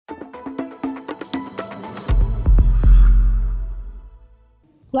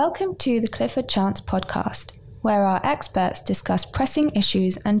Welcome to the Clifford Chance podcast, where our experts discuss pressing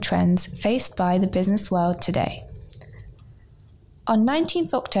issues and trends faced by the business world today. On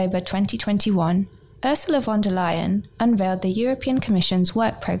 19th October 2021, Ursula von der Leyen unveiled the European Commission's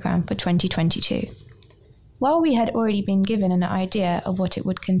work programme for 2022. While we had already been given an idea of what it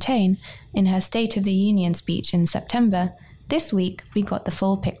would contain in her State of the Union speech in September, this week we got the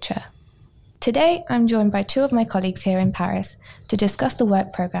full picture. Today, I'm joined by two of my colleagues here in Paris to discuss the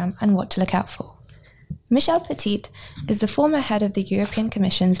work programme and what to look out for. Michel Petite is the former head of the European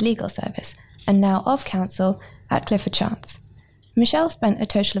Commission's legal service and now of Counsel at Clifford Chance. Michel spent a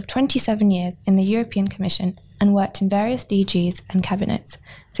total of 27 years in the European Commission and worked in various DGs and cabinets,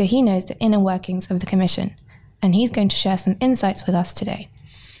 so he knows the inner workings of the Commission, and he's going to share some insights with us today.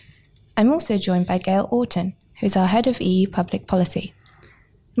 I'm also joined by Gail Orton, who's our head of EU Public Policy.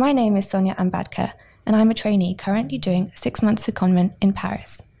 My name is Soniya Ambadkar, and I'm a trainee currently doing a 6-month secondment in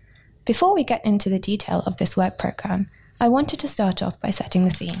Paris. Before we get into the detail of this work programme, I wanted to start off by setting the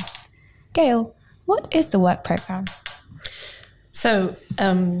scene. Gail, what is the work programme? So,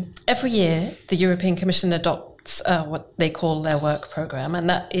 every year, the European Commission adopts what they call their work programme, and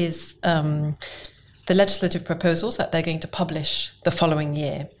that is the legislative proposals that they're going to publish the following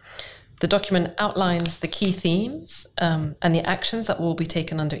year. The document outlines the key themes and the actions that will be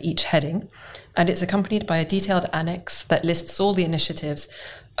taken under each heading, and it's accompanied by a detailed annex that lists all the initiatives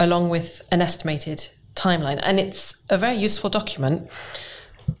along with an estimated timeline. And it's a very useful document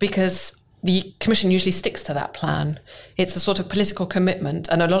because the Commission usually sticks to that plan. It's a sort of political commitment,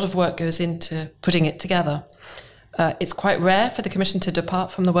 and a lot of work goes into putting it together. It's quite rare for the Commission to depart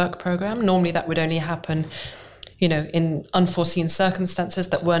from the work programme. Normally that would only happen in unforeseen circumstances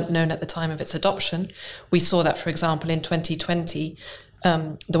that weren't known at the time of its adoption. We saw that, for example, in 2020,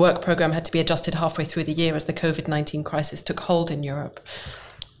 the work programme had to be adjusted halfway through the year as the COVID-19 crisis took hold in Europe.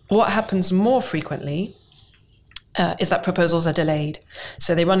 What happens more frequently is that proposals are delayed.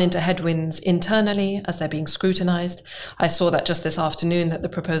 So they run into headwinds internally as they're being scrutinised. I saw that just this afternoon that the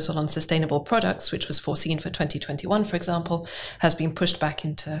proposal on sustainable products, which was foreseen for 2021, for example, has been pushed back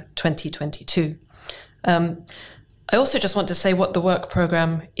into 2022. I also just want to say what the work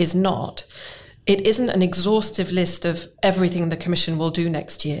programme is not. It isn't an exhaustive list of everything the Commission will do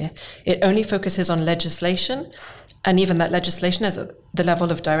next year. It only focuses on legislation, and even that legislation is at the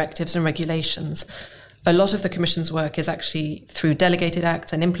level of directives and regulations. A lot of the Commission's work is actually through delegated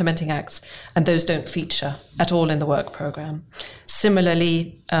acts and implementing acts, and those don't feature at all in the work programme.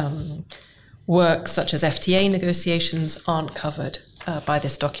 Similarly, work such as FTA negotiations aren't covered by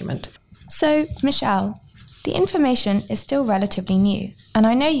this document. So, Michel, the information is still relatively new, and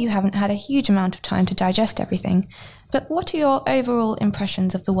I know you haven't had a huge amount of time to digest everything, but what are your overall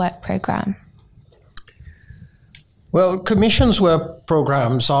impressions of the work programme? Well, Commission's work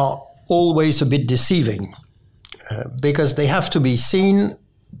programmes are always a bit deceiving because they have to be seen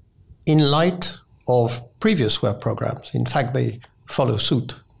in light of previous work programmes. In fact, they follow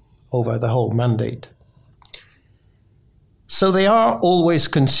suit over the whole mandate. So they are always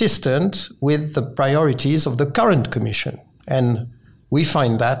consistent with the priorities of the current Commission. And we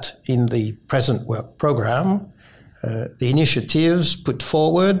find that in the present work programme. The initiatives put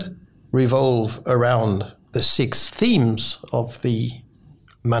forward revolve around the 6 themes of the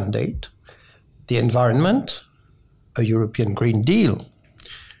mandate: the environment, a European Green Deal;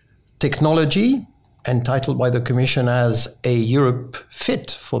 technology, entitled by the Commission as a Europe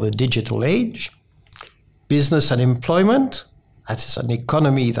fit for the digital age; business and employment, that is an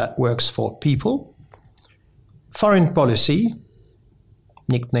economy that works for people; foreign policy,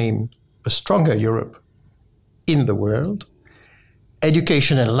 nicknamed a stronger Europe in the world;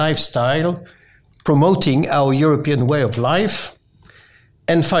 education and lifestyle, promoting our European way of life;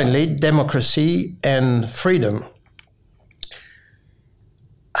 and finally, democracy and freedom.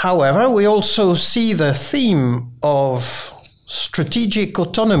 However, we also see the theme of strategic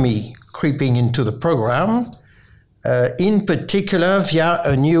autonomy creeping into the programme, in particular via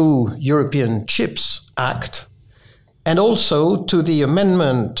a new European Chips Act, and also to the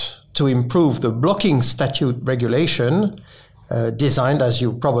amendment to improve the blocking statute regulation, designed, as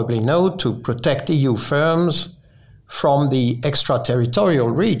you probably know, to protect EU firms from the extraterritorial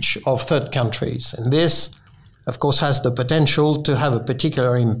reach of third countries. And this, of course, has the potential to have a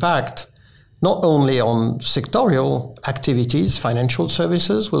particular impact not only on sectorial activities, financial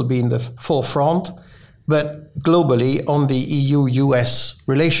services will be in the forefront, but globally on the EU-US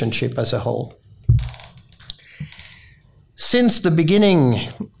relationship as a whole. Since the beginning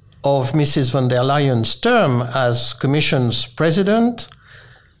of Mrs. von der Leyen's term as Commission's President,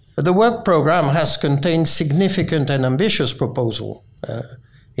 the work programme has contained significant and ambitious proposals.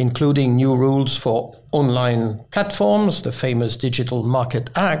 including new rules for online platforms, the famous Digital Market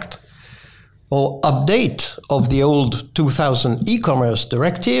Act, or update of the old 2000 e-commerce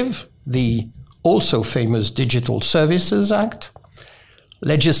directive, the also famous Digital Services Act,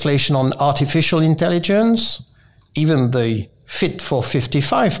 legislation on artificial intelligence, even the Fit for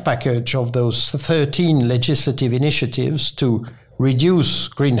 55 package of those 13 legislative initiatives to reduce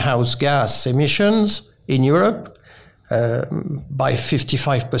greenhouse gas emissions in Europe by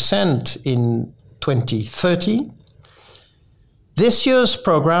 55% in 2030. This year's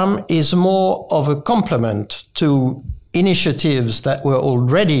program is more of a complement to initiatives that were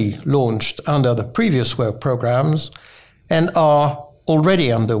already launched under the previous work programs and are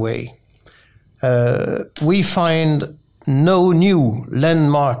already underway. We find no new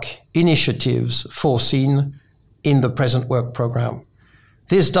landmark initiatives foreseen in the present work program.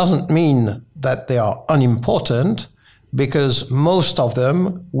 This doesn't mean that they are unimportant, because most of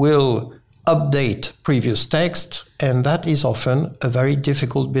them will update previous texts, and that is often a very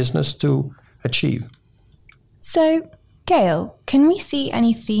difficult business to achieve. So, Gail, can we see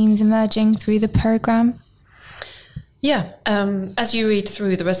any themes emerging through the programme? Yeah, as you read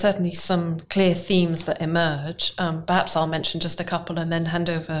through, there are certainly some clear themes that emerge. Perhaps I'll mention just a couple and then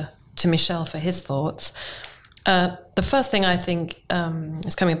hand over to Michel for his thoughts. The first thing I think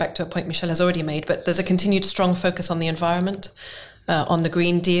is coming back to a point Michel has already made, but there's a continued strong focus on the environment, on the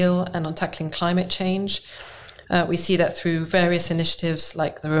Green Deal and on tackling climate change. We see that through various initiatives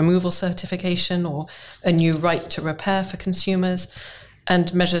like the removal certification or a new right to repair for consumers,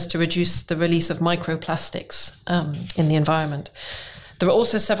 and measures to reduce the release of microplastics in the environment. There are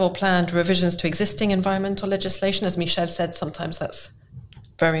also several planned revisions to existing environmental legislation. As Michel said, sometimes that's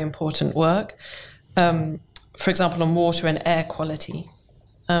very important work. For example, on water and air quality.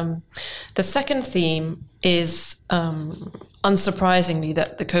 The second theme is, unsurprisingly,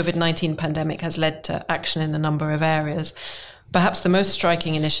 that the COVID-19 pandemic has led to action in a number of areas. Perhaps the most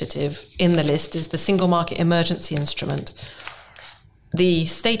striking initiative in the list is the Single Market Emergency Instrument. The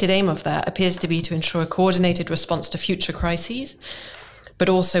stated aim of that appears to be to ensure a coordinated response to future crises, but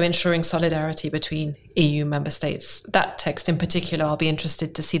also ensuring solidarity between EU member states. That text in particular, I'll be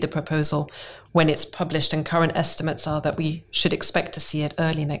interested to see the proposal when it's published, and current estimates are that we should expect to see it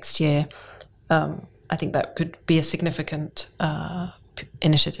early next year. I think that could be a significant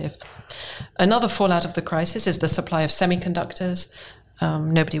initiative. Another fallout of the crisis is the supply of semiconductors.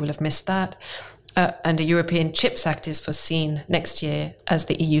 Nobody will have missed that. And a European Chips Act is foreseen next year as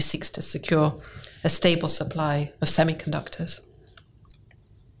the EU seeks to secure a stable supply of semiconductors.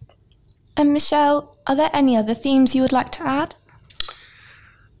 And Michel, are there any other themes you would like to add?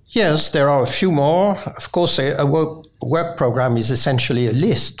 Yes, there are a few more. Of course, a work program is essentially a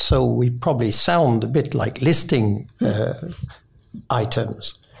list, so we probably sound a bit like listing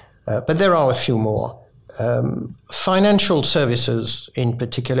items. But there are a few more. Financial services, in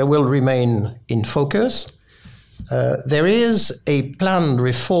particular, will remain in focus. There is a planned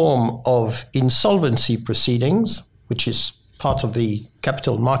reform of insolvency proceedings, which is part of the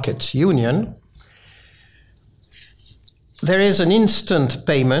Capital Markets Union. There is an instant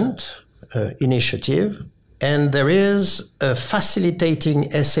payment initiative, and there is a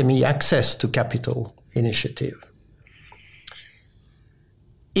facilitating SME access to capital initiative.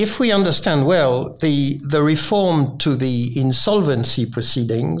 If we understand well, the reform to the insolvency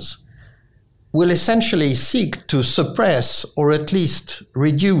proceedings will essentially seek to suppress or at least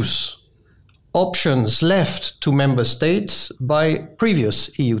reduce options left to member states by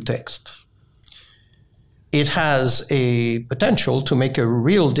previous EU text. It has a potential to make a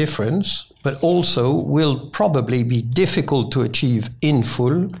real difference, but also will probably be difficult to achieve in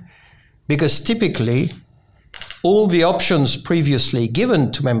full, because typically all the options previously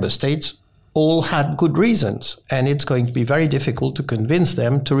given to member states all had good reasons, and it's going to be very difficult to convince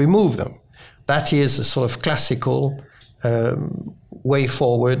them to remove them. That is a sort of classical way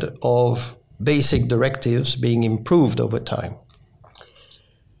forward of basic directives being improved over time.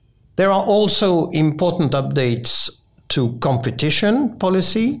 There are also important updates to competition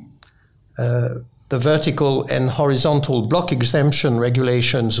policy. The vertical and horizontal block exemption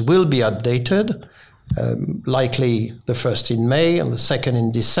regulations will be updated, likely the first in May and the second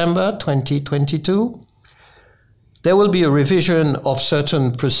in December 2022. There will be a revision of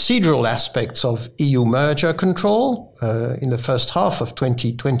certain procedural aspects of EU merger control in the first half of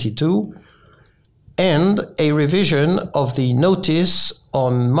 2022, and a revision of the notice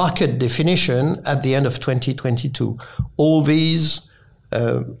on market definition at the end of 2022. All these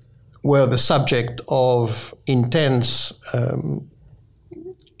were the subject of intense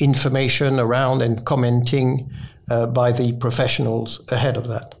information around and commenting by the professionals ahead of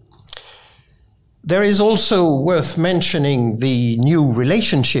that. There is also worth mentioning the new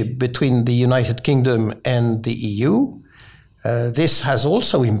relationship between the United Kingdom and the EU. This has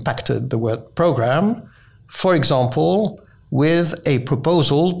also impacted the work program, for example, with a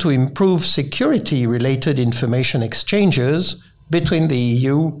proposal to improve security-related information exchanges between the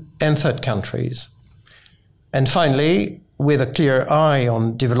EU and third countries. And finally, with a clear eye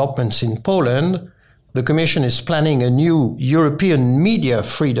on developments in Poland, the Commission is planning a new European Media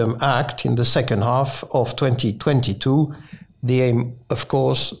Freedom Act in the second half of 2022, the aim, of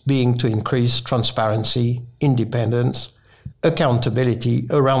course, being to increase transparency, independence, accountability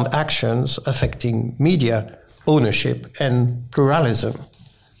around actions affecting media ownership and pluralism.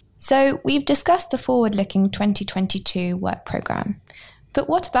 So we've discussed the forward-looking 2022 work programme, but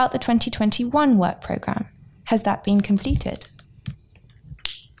what about the 2021 work programme? Has that been completed?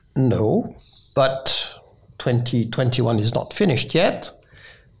 No, but 2021 is not finished yet.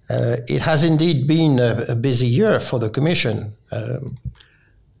 It has indeed been a busy year for the Commission.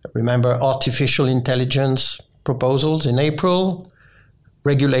 Remember artificial intelligence proposals in April,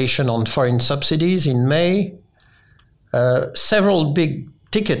 regulation on foreign subsidies in May. Several big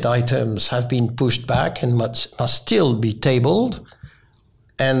ticket items have been pushed back and must still be tabled.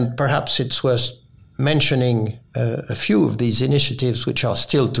 And perhaps it's worth mentioning a few of these initiatives which are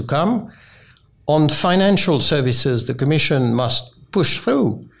still to come. On financial services, the Commission must push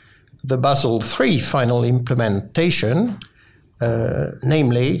through the Basel III final implementation,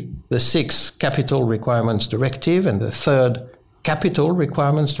 namely the 6th Capital Requirements Directive and the 3rd Capital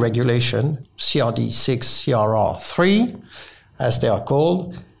Requirements Regulation, CRD6, CRR3, as they are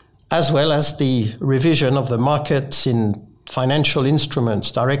called, as well as the revision of the Markets in Financial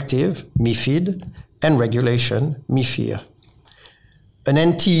Instruments Directive, MiFID, and Regulation, MiFIR. An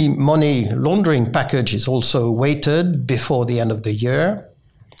anti-money laundering package is also awaited before the end of the year.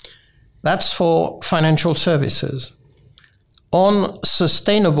 That's for financial services. On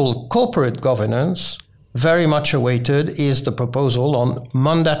sustainable corporate governance, very much awaited is the proposal on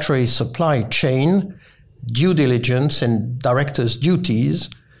mandatory supply chain, due diligence and directors' duties,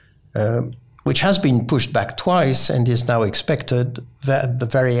 which has been pushed back twice and is now expected at the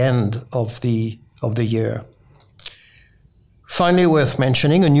very end of the year. Finally, worth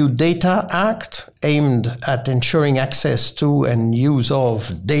mentioning, a new Data Act aimed at ensuring access to and use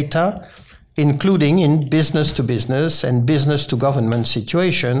of data, including in business-to-business and business-to-government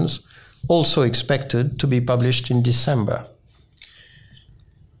situations, also expected to be published in December.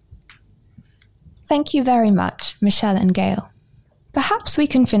 Thank you very much, Michel and Gail. Perhaps we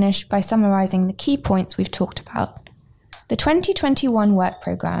can finish by summarising the key points we've talked about. The 2021 work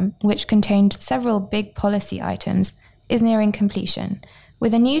programme, which contained several big policy items, is nearing completion,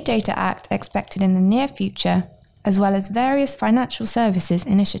 with a new Data Act expected in the near future, as well as various financial services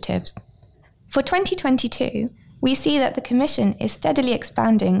initiatives. For 2022, we see that the Commission is steadily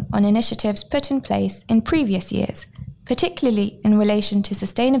expanding on initiatives put in place in previous years, particularly in relation to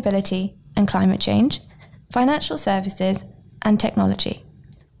sustainability and climate change, financial services, and technology.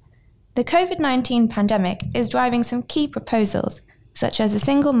 The COVID-19 pandemic is driving some key proposals, such as a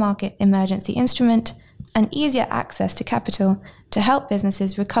single market emergency instrument and easier access to capital to help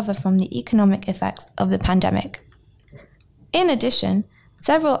businesses recover from the economic effects of the pandemic. In addition,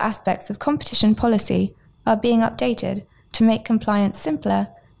 several aspects of competition policy are being updated to make compliance simpler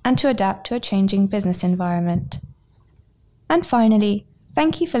and to adapt to a changing business environment. And finally,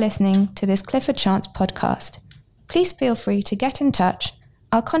 thank you for listening to this Clifford Chance podcast. Please feel free to get in touch.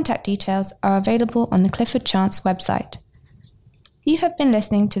 Our contact details are available on the Clifford Chance website. You have been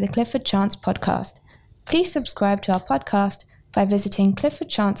listening to the Clifford Chance podcast. Please subscribe to our podcast by visiting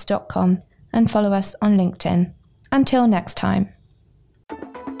cliffordchance.com and follow us on LinkedIn. Until next time.